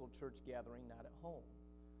a local church gathering, not at home.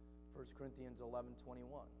 1 Corinthians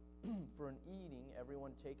 11:21. For in eating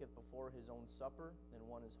everyone taketh before his own supper, and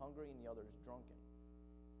one is hungry and the other is drunken.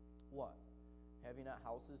 What? Have ye not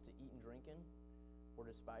houses to eat and drink in? Or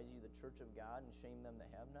despise ye the church of God, and shame them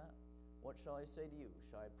that have not? What shall I say to you?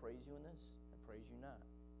 Shall I praise you in this? I praise you not.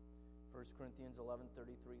 1 Corinthians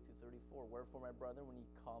 11:33 through 34. Wherefore, my brethren, when ye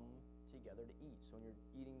come together to eat. So when you're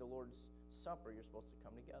eating the Lord's Supper, you're supposed to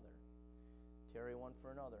come together. Tarry one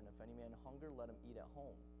for another, and if any man hunger, let him eat at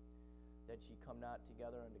home, that ye come not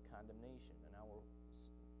together unto condemnation.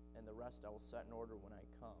 And the rest I will set in order when I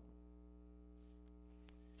come.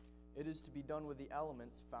 It is to be done with the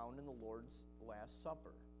elements found in the Lord's Last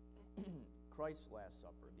Supper. Christ's Last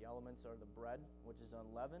Supper. The elements are the bread, which is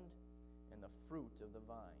unleavened, and the fruit of the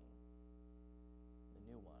vine, the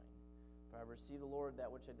new wine. For I have received the Lord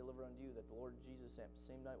that which I delivered unto you, that the Lord Jesus, at the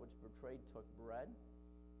same night which betrayed, took bread.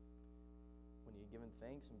 When he had given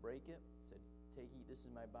thanks and brake it, said, Take, eat, this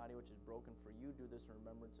is my body which is broken for you. Do this in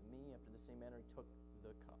remembrance of me. After the same manner he took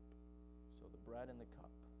the cup. So the bread and the cup.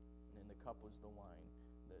 And in the cup was the wine,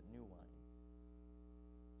 the new wine.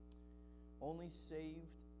 Only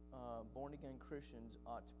saved, born-again Christians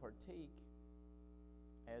ought to partake,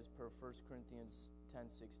 as per 1 Corinthians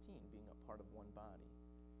 10:16, being a part of one body.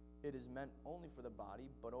 It is meant only for the body,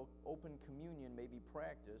 but open communion may be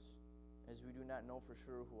practiced, as we do not know for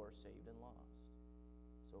sure who are saved and lost.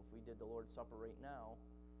 So if we did the Lord's Supper right now,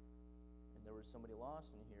 and there was somebody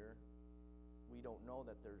lost in here, we don't know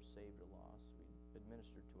that they're saved or lost. We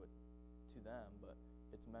administer to them, but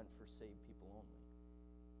it's meant for saved people only.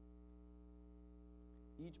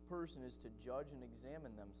 Each person is to judge and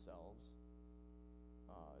examine themselves,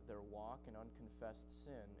 their walk in unconfessed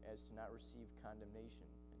sin, as to not receive condemnation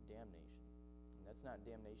and damnation. And that's not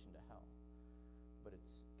damnation to hell, but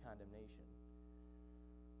it's condemnation.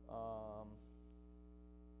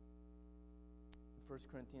 1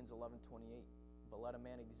 Corinthians 11:28. But let a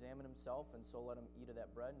man examine himself, and so let him eat of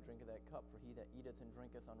that bread and drink of that cup. For he that eateth and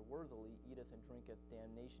drinketh unworthily eateth and drinketh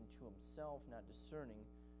damnation to himself, not discerning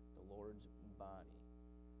the Lord's body.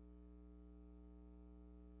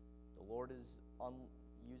 The Lord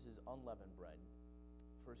uses unleavened bread.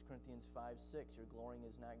 1 Corinthians 5:6, your glorying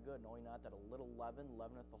is not good, knowing not that a little leaven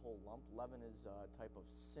leaveneth the whole lump. Leaven is a type of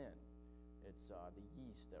sin. It's the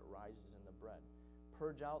yeast that rises in the bread.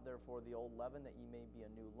 Purge out, therefore, the old leaven, that ye may be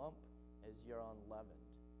a new lump, as ye are unleavened.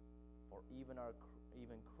 For even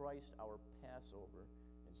Christ, our Passover,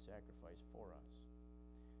 is sacrificed for us.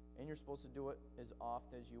 And you're supposed to do it as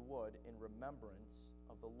often as you would in remembrance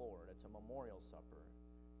of the Lord. It's a memorial supper,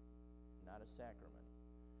 not a sacrament.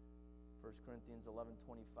 1 Corinthians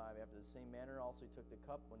 11:25, after the same manner also he took the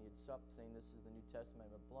cup when he had supped, saying, this is the New Testament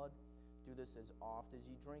of my blood. Do this as oft as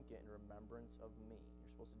ye drink it in remembrance of me.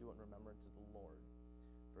 You're supposed to do it in remembrance of the Lord.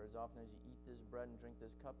 For as often as you eat this bread and drink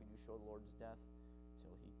this cup, you do show the Lord's death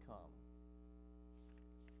till he come.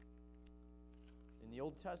 In the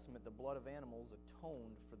Old Testament, the blood of animals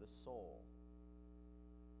atoned for the soul.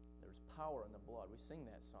 There's power in the blood. We sing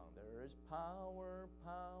that song. There is power,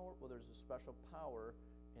 power. Well, there's a special power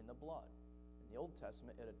in the blood. In the Old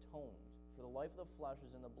Testament, it atoned. For the life of the flesh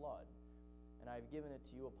is in the blood, and I have given it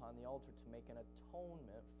to you upon the altar to make an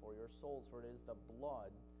atonement for your souls, for it is the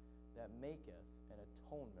blood that maketh an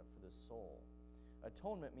atonement for the soul.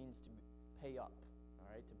 Atonement means to pay up, all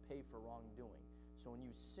right, to pay for wrongdoing. So when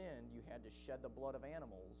you sinned, you had to shed the blood of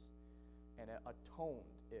animals, and it atoned.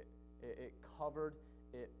 It covered,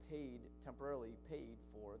 it temporarily paid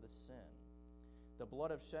for the sin. The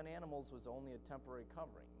blood of shed animals was only a temporary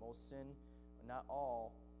covering. Most sin, not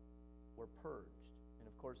all, were purged. And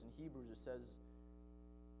of course in Hebrews it says,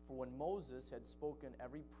 for when Moses had spoken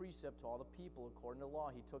every precept to all the people according to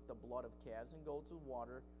law, he took the blood of calves and goats with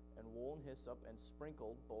water and wool and hyssop and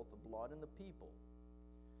sprinkled both the blood and the people,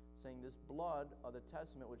 saying, this blood of the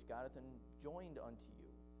testament which God hath enjoined unto you.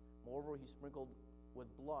 Moreover, he sprinkled with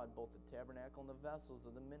blood both the tabernacle and the vessels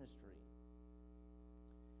of the ministry.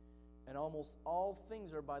 And almost all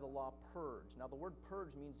things are by the law purged. Now the word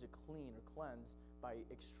purge means to clean or cleanse by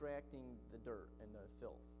extracting the dirt and the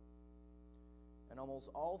filth. And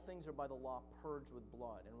almost all things are by the law purged with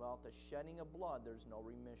blood. And without the shedding of blood, there's no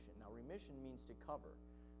remission. Now remission means to cover.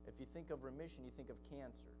 If you think of remission, you think of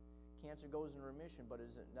cancer. Cancer goes in remission, but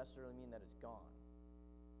it doesn't necessarily mean that it's gone.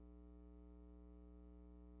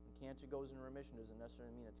 When cancer goes in remission, doesn't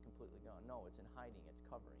necessarily mean it's completely gone. No, it's in hiding, it's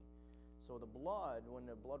covering. So the blood, when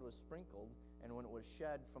the blood was sprinkled, and when it was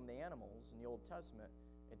shed from the animals in the Old Testament,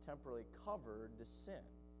 it temporarily covered the sin.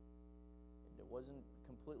 It wasn't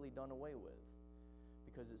completely done away with.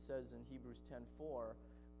 Because it says in Hebrews 10:4,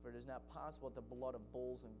 for it is not possible that the blood of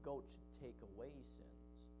bulls and goats should take away sins.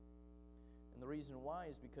 And the reason why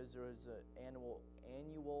is because there is an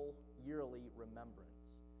annual yearly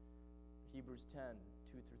remembrance. Hebrews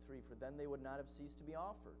 10:2-3, for then they would not have ceased to be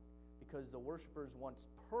offered, because the worshipers once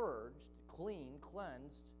purged, clean,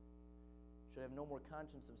 cleansed, should have no more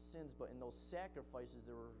conscience of sins, but in those sacrifices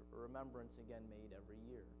there were remembrance again made every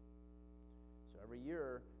year. So every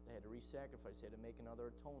year they had to re-sacrifice, they had to make another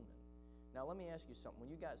atonement. Now let me ask you something. When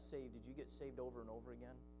you got saved, did you get saved over and over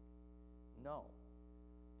again? No.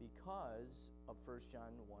 Because of 1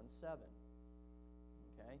 John 1:7.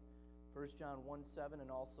 Okay? 1 John 1:7 and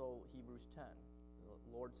also Hebrews 10.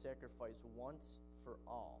 The Lord sacrificed once for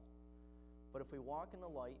all. But if we walk in the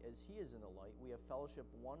light as he is in the light, we have fellowship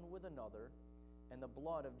one with another, and the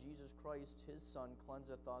blood of Jesus Christ, his Son,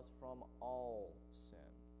 cleanseth us from all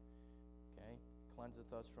sin. Okay?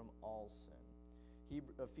 Cleanseth us from all sin.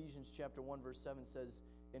 Ephesians chapter 1 verse 7 says,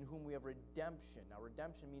 in whom we have redemption. Now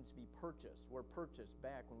redemption means to be purchased. We're purchased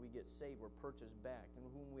back. When we get saved, we're purchased back. In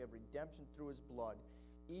whom we have redemption through his blood,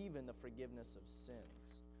 even the forgiveness of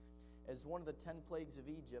sins. As one of the 10 plagues of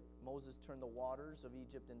Egypt, Moses turned the waters of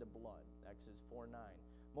Egypt into blood. Exodus 4:9.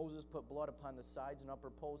 Moses put blood upon the sides and upper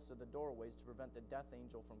posts of the doorways to prevent the death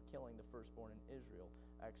angel from killing the firstborn in Israel.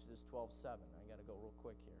 Exodus 12:7. I got to go real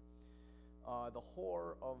quick here. The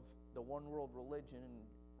whore of the one world religion in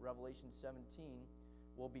Revelation 17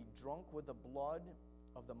 will be drunk with the blood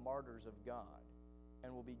of the martyrs of God,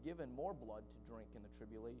 and will be given more blood to drink in the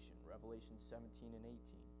tribulation. Revelation 17 and 18.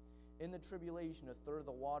 In the tribulation, a third of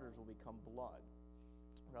the waters will become blood.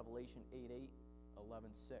 Revelation 8:8,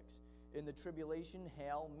 11:6. In the tribulation,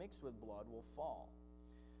 hail mixed with blood will fall.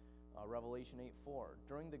 Revelation 8:4.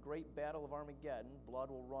 During the great battle of Armageddon, blood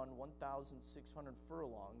will run 1,600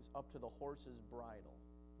 furlongs up to the horse's bridle,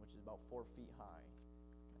 which is about 4 feet high.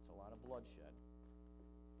 That's a lot of bloodshed.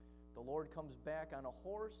 The Lord comes back on a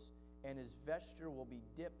horse, and his vesture will be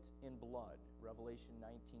dipped in blood. Revelation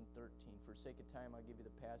 19:13. For sake of time, I'll give you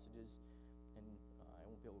the passages, and I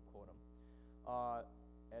won't be able to quote them.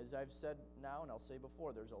 As I've said now, and I'll say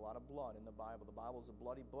before, there's a lot of blood in the Bible. The Bible is a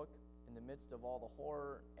bloody book. In the midst of all the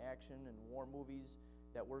horror, action, and war movies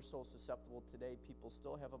that we're so susceptible today, people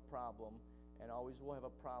still have a problem, and always will have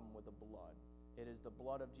a problem with the blood. It is the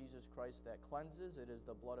blood of Jesus Christ that cleanses. It is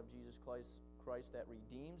the blood of Jesus Christ that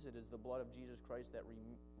redeems. It is the blood of Jesus Christ that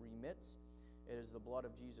remits. It is the blood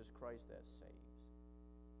of Jesus Christ that saves.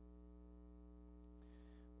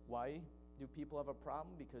 Why do people have a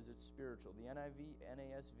problem? Because it's spiritual. The NIV,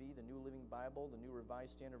 NASV, the New Living Bible, the New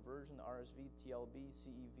Revised Standard Version, the RSV, TLB,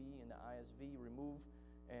 CEV, and the ISV remove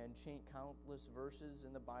and change countless verses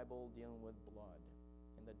in the Bible dealing with blood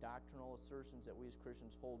and the doctrinal assertions that we as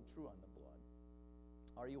Christians hold true on the blood.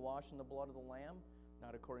 Are you washed in the blood of the Lamb?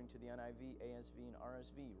 Not according to the NIV, ASV, and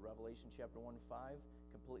RSV. Revelation chapter 1:5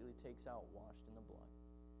 completely takes out washed in the blood.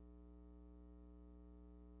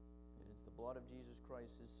 It is the blood of Jesus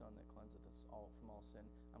Christ, his Son, that cleanseth us all from all sin.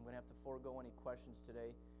 I'm going to have to forego any questions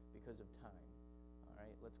today because of time. All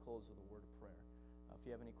right, let's close with a word of prayer. If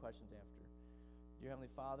you have any questions after. Dear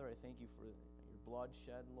Heavenly Father, I thank you for your blood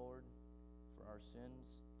shed, Lord, for our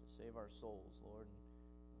sins, to save our souls, Lord. And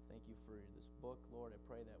thank you for this book, Lord. I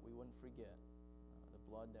pray that we wouldn't forget the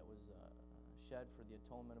blood that was shed for the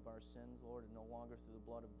atonement of our sins, Lord, and no longer through the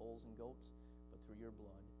blood of bulls and goats, but through your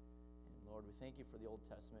blood. And Lord, we thank you for the Old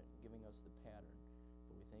Testament giving us the pattern,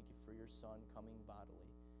 but we thank you for your Son coming bodily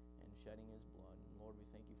and shedding his blood. And Lord, we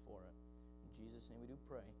thank you for it. In Jesus' name we do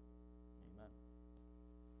pray. Amen.